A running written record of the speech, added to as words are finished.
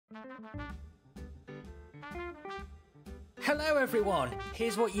Hello everyone,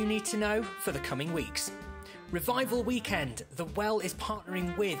 here's what you need to know for the coming weeks. Revival Weekend, The Well is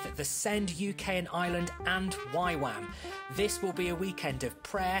partnering with the Send UK and Ireland and YWAM. This will be a weekend of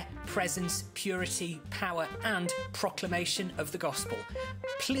prayer, presence, purity, power and proclamation of the gospel.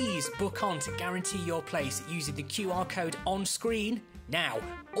 Please book on to guarantee your place using the QR code on screen now,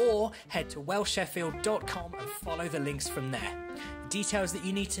 or head to wellsheffield.com and follow the links from there. Details that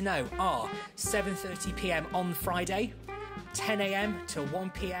you need to know are 7:30 PM on Friday, 10 AM till 1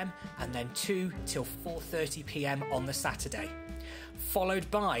 PM and then 2 till 4:30 PM on the Saturday. Followed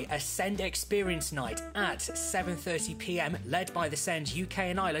by a Send Experience Night at 7:30 PM led by the Send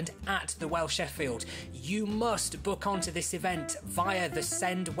UK and Ireland at the Well Sheffield. You must book onto this event via the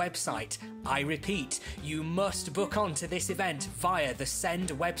Send website. I repeat, you must book onto this event via the Send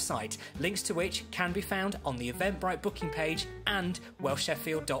website, links to which can be found on the Eventbrite booking page and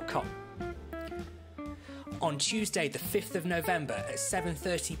wellsheffield.com. On Tuesday the 5th of November at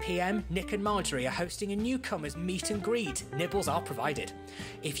 7:30 PM, Nick and Marjorie are hosting a newcomers meet and greet. Nibbles are provided.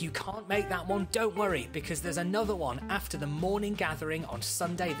 If you can't make that one, don't worry, because there's another one after the morning gathering on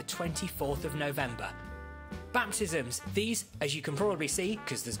Sunday the 24th of November. Baptisms. These, as you can probably see,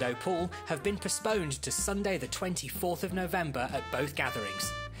 because there's no pool, have been postponed to Sunday the 24th of November at both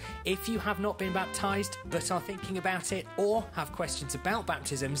gatherings. If you have not been baptised but are thinking about it or have questions about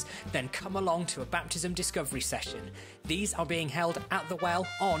baptisms, then come along to a baptism discovery session. These are being held at the Well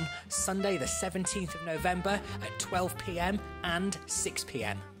on Sunday the 17th of November at 12 PM and 6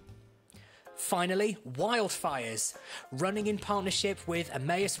 PM. Finally, Wildfires, running in partnership with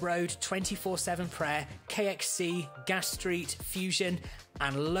Emmaus Road, 24/7 Prayer, KXC, Gas Street, Fusion,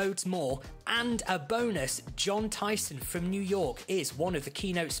 and loads more. And a bonus, John Tyson from New York is one of the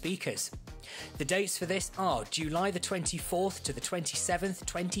keynote speakers. The dates for this are July the 24th to the 27th,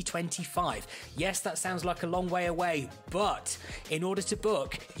 2025. Yes, that sounds like a long way away, but in order to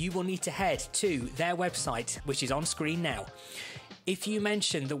book, you will need to head to their website, which is on screen now. If you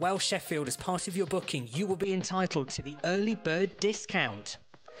mention the Well Sheffield as part of your booking, you will be entitled to the early bird discount.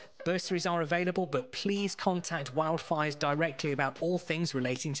 Bursaries are available, but please contact Wildfires directly about all things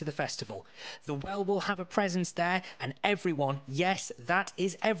relating to the festival. The Well will have a presence there, and everyone, yes, that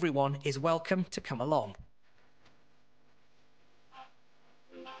is everyone, is welcome to come along.